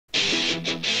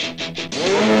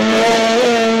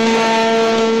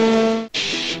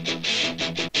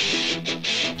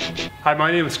Hi,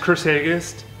 my name is Chris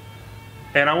Hagest,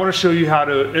 and I want to show you how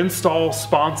to install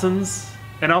sponsons,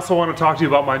 and I also want to talk to you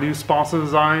about my new sponson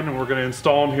design, and we're going to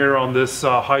install them here on this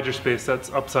Hydrospace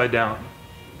that's upside down.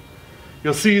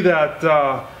 You'll see that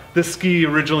this ski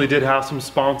originally did have some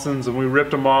sponsons, and we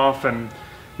ripped them off and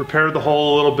repaired the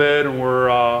hole a little bit, and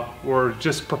we're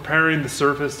just preparing the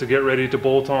surface to get ready to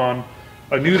bolt on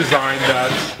a new design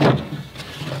that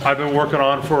I've been working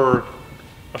on for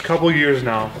a couple years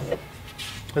now.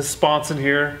 This sponson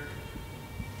here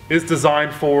is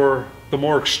designed for the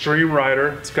more extreme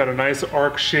rider. It's got a nice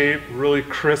arc shape, really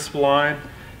crisp line.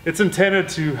 It's intended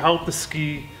to help the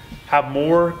ski have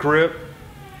more grip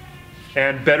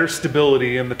and better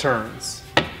stability in the turns.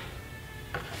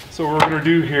 So what we're going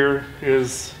to do here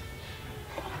is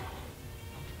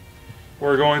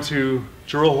we're going to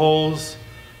drill holes,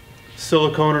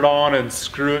 silicone it on, and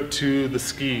screw it to the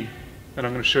ski. And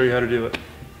I'm going to show you how to do it.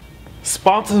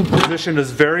 Sponson position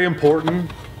is very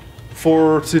important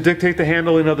to dictate the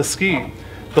handling of the ski.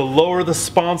 The lower the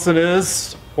sponson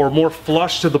is, or more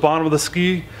flush to the bottom of the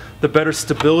ski, the better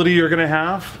stability you're going to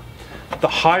have. The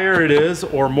higher it is,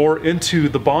 or more into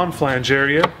the bond flange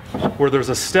area, where there's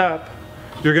a step,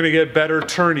 you're going to get better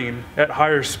turning at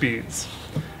higher speeds.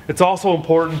 It's also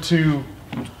important to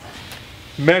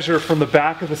measure from the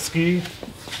back of the ski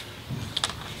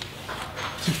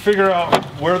to figure out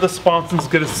where the sponson's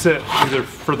going to sit, either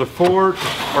further forward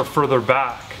or further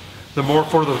back. The more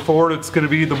further forward it's going to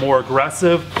be, the more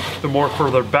aggressive. The more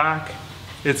further back,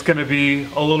 it's going to be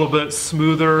a little bit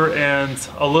smoother and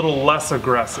a little less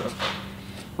aggressive.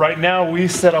 Right now we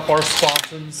set up our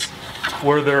sponsons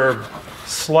where they're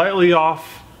slightly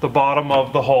off the bottom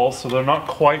of the hull, so they're not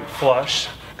quite flush,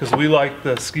 because we like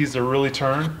the skis to really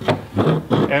turn.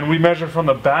 And we measure from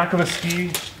the back of the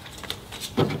ski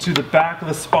to the back of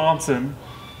the sponson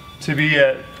to be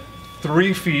at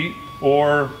 3 feet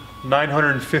or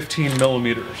 915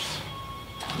 millimeters.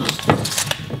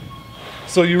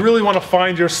 So you really want to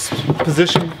find your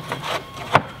position.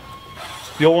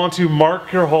 You'll want to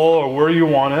mark your hull or where you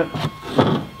want it.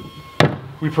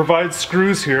 We provide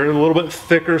screws here, a little bit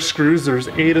thicker screws. There's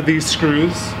 8 of these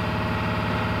screws.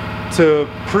 To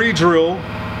pre-drill,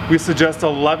 we suggest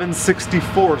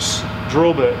 11/64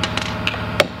 drill bit.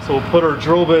 So we'll put our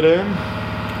drill bit in.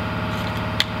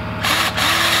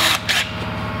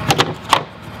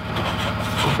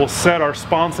 We'll set our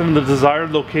sponson in the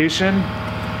desired location.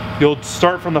 You'll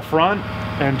start from the front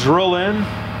and drill in.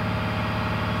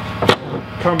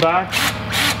 Come back.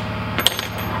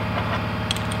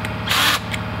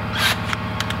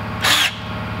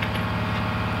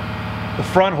 The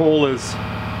front hole is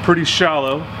pretty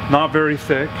shallow, not very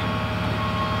thick.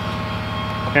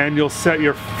 And you'll set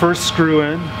your first screw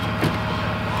in.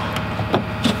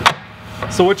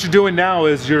 So what you're doing now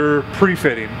is you're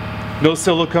pre-fitting. No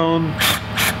silicone.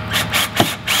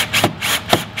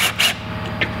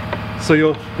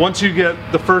 So once you get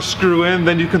the first screw in,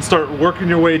 then you can start working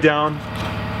your way down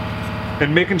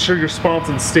and making sure your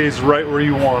sponson stays right where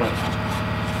you want it.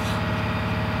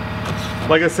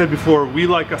 Like I said before, we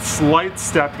like a slight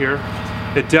step here.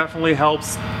 It definitely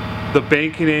helps the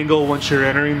banking angle once you're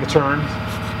entering the turn.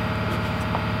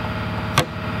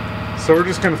 So we're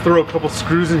just going to throw a couple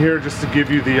screws in here just to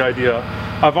give you the idea.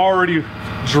 I've already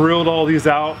drilled all these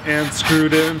out and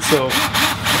screwed in, so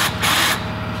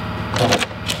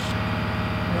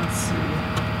let's see.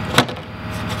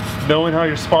 Knowing how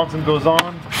your sponson goes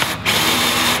on,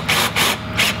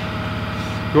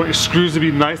 you want your screws to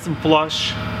be nice and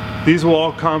flush. These will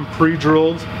all come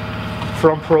pre-drilled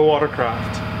from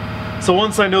ProWaterCraft. So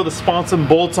once I know the sponson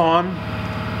bolts on,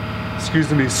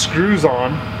 screws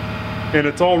on, and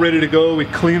it's all ready to go, we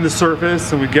clean the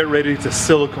surface and we get ready to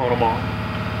silicone them on.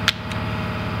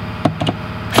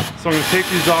 So I'm going to take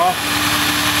these off.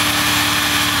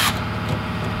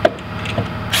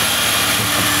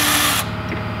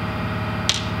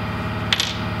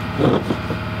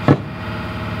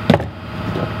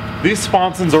 These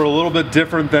sponsons are a little bit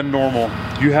different than normal.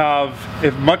 You're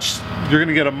going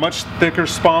to get a much thicker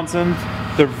sponson.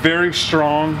 They're very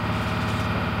strong.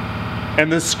 And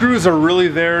the screws are really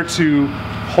there to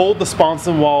hold the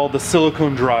sponson while the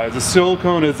silicone dries. The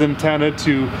silicone is intended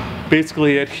to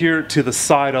basically adhere to the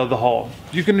side of the hull.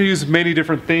 You can use many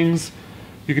different things.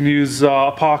 You can use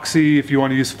epoxy if you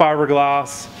want to use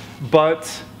fiberglass, but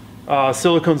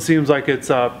silicone seems like it's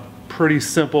a pretty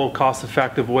simple,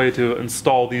 cost-effective way to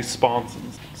install these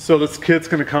sponsons. So this kit's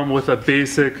going to come with a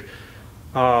basic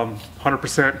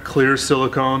 100% clear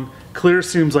silicone. Clear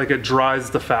seems like it dries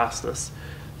the fastest.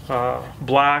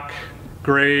 Black,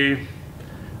 gray,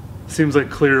 seems like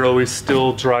clear always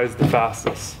still dries the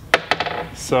fastest.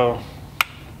 So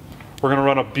we're gonna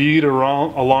run a bead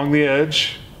along the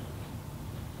edge.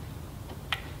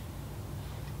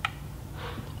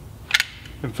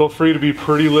 And feel free to be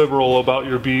pretty liberal about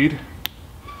your bead.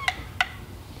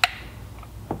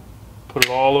 Put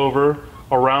it all over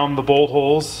around the bolt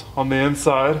holes on the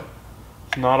inside.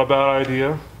 It's not a bad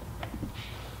idea.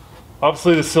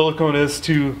 Obviously the silicone is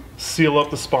to seal up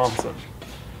the sponson.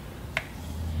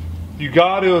 You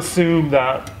got to assume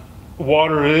that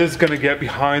water is going to get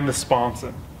behind the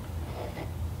sponson.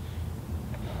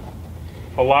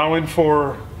 Allowing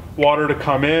for water to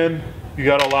come in, you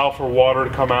got to allow for water to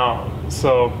come out.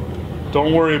 So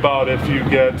don't worry about if you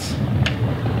get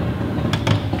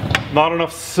not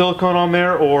enough silicone on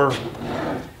there or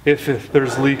if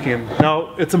there's leaking.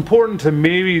 Now it's important to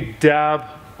maybe dab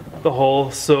the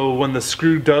hole so when the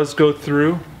screw does go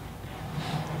through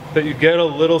that you get a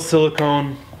little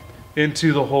silicone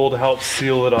into the hole to help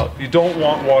seal it up. You don't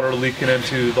want water leaking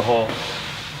into the hole.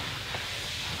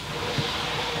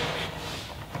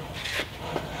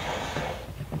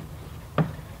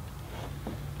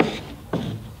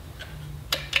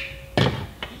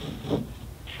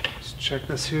 Just check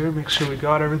this here, make sure we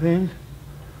got everything.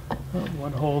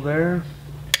 One hole there.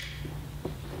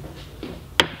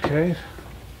 Okay,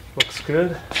 looks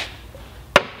good.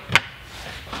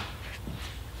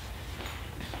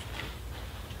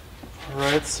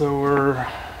 Alright, so we're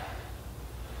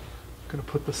going to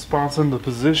put the sponson into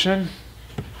position.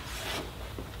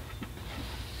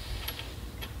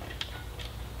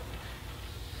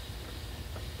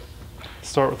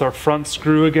 Start with our front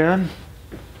screw again.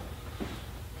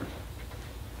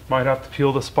 Might have to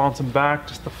peel the sponson back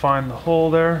just to find the hole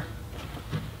there.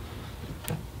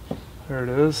 There it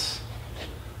is.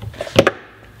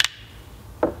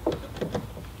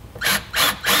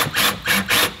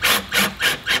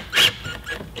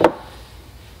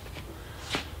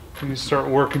 And you start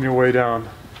working your way down.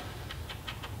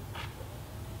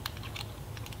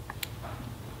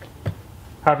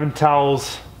 Having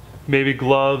towels, maybe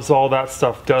gloves, all that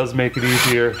stuff does make it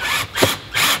easier.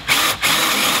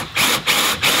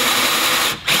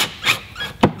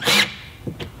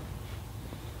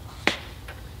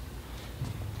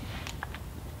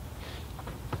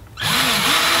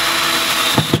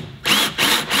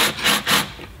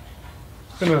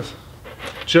 I'm gonna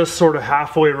just sort of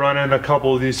halfway run in a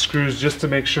couple of these screws just to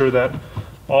make sure that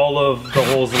all of the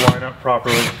holes line up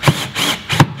properly.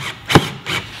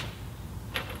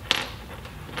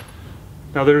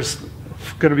 Now there's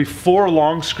going to be 4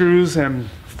 long screws and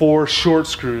 4 short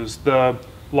screws. The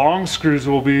long screws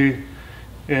will be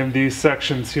in these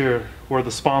sections here where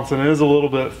the sponson is a little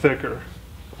bit thicker.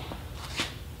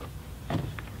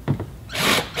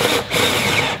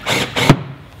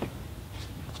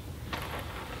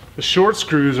 The short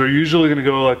screws are usually going to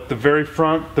go like the very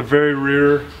front, the very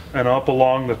rear, and up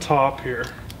along the top here.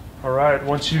 Alright,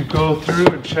 once you go through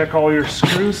and check all your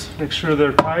screws, make sure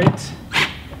they're tight.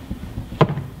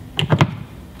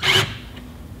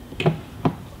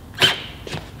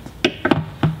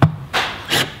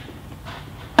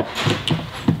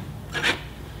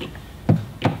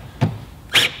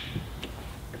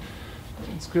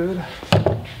 That's good.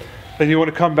 Then you want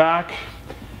to come back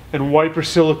and wipe your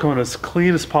silicone as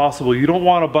clean as possible. You don't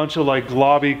want a bunch of like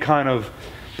globby kind of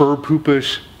bird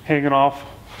poopish hanging off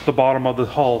the bottom of the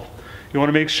hull. You want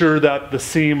to make sure that the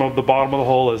seam of the bottom of the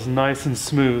hull is nice and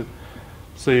smooth.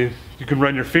 So you can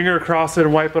run your finger across it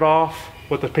and wipe it off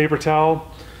with a paper towel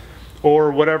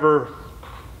or whatever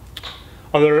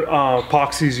other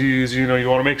epoxies you use. You know, you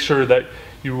want to make sure that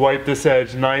you wipe this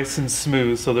edge nice and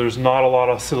smooth so there's not a lot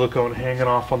of silicone hanging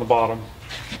off on the bottom.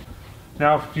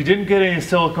 Now, if you didn't get any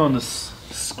silicone to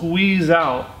squeeze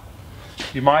out,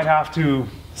 you might have to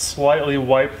slightly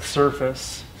wipe the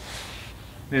surface.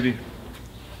 Maybe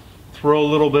throw a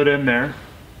little bit in there.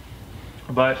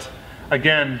 But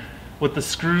again, with the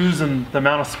screws and the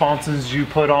amount of sponsons you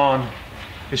put on,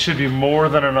 it should be more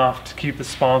than enough to keep the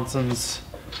sponsons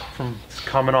from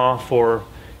coming off or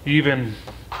even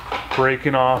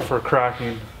breaking off or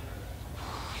cracking.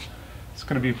 It's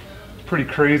going to be pretty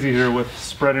crazy here with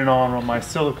spreading on my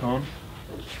silicone.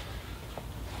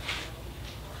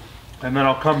 And then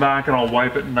I'll come back and I'll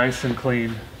wipe it nice and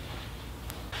clean.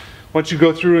 Once you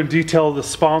go through and detail the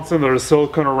sponson or the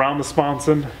silicone around the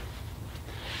sponson,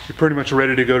 you're pretty much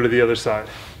ready to go to the other side.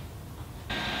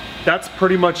 That's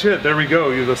pretty much it. There we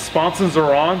go. The sponsons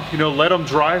are on. You know, let them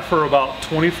dry for about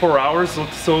 24 hours. Let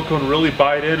the silicone really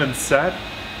bite in and set.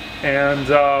 And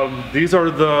these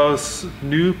are the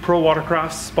new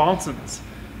ProWaterCraft sponsons.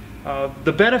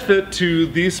 The benefit to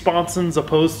these sponsons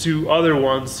opposed to other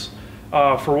ones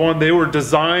For one, they were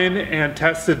designed and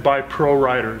tested by pro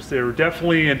riders. They were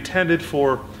definitely intended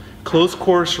for close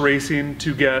course racing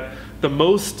to get the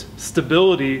most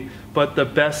stability but the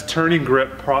best turning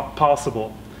grip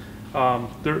possible.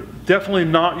 They're definitely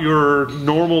not your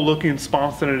normal looking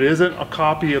Sponson. It isn't a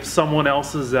copy of someone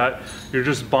else's that you're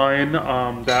just buying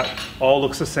that all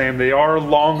looks the same. They are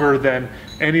longer than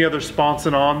any other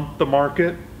Sponson on the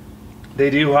market. They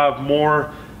do have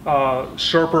more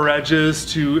sharper edges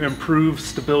to improve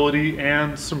stability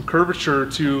and some curvature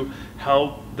to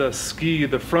help the ski,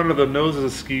 the front of the nose of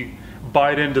the ski,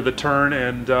 bite into the turn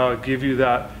and give you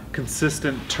that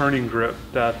consistent turning grip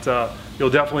that you'll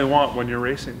definitely want when you're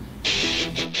racing.